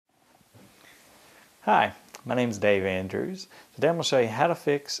Hi, my name is Dave Andrews. Today I'm going to show you how to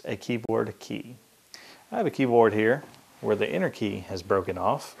fix a keyboard key. I have a keyboard here where the inner key has broken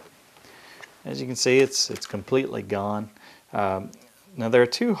off. As you can see, it's completely gone. Now there are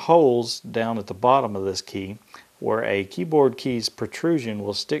two holes down at the bottom of this key where a keyboard key's protrusion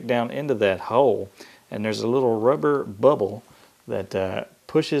will stick down into that hole, and there's a little rubber bubble that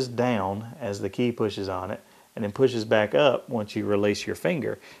pushes down as the key pushes on it, and then pushes back up once you release your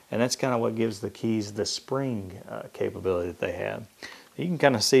finger, and that's kind of what gives the keys the spring capability that they have. You can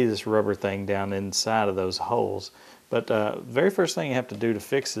kind of see this rubber thing down inside of those holes, but the very first thing you have to do to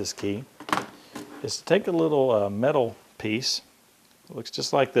fix this key is to take a little metal piece. It looks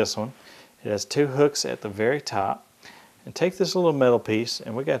just like this one. It has two hooks at the very top, and take this little metal piece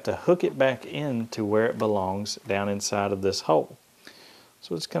and we got to hook it back into where it belongs down inside of this hole.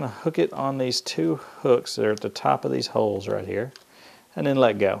 So it's going to hook it on these two hooks that are at the top of these holes right here, and then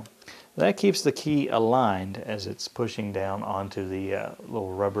let go. That keeps the key aligned as it's pushing down onto the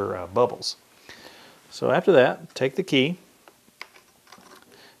little rubber bubbles. So after that, take the key.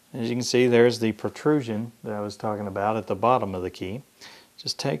 As you can see, there's the protrusion that I was talking about at the bottom of the key.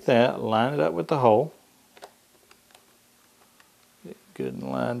 Just take that, line it up with the hole. Get good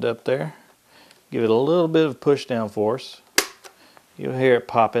and lined up there. Give it a little bit of push down force. You'll hear it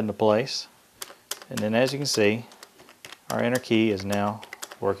pop into place, and then as you can see, our inner key is now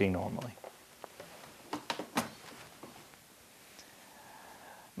working normally.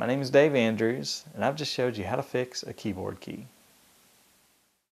 My name is Dave Andrews, and I've just showed you how to fix a keyboard key.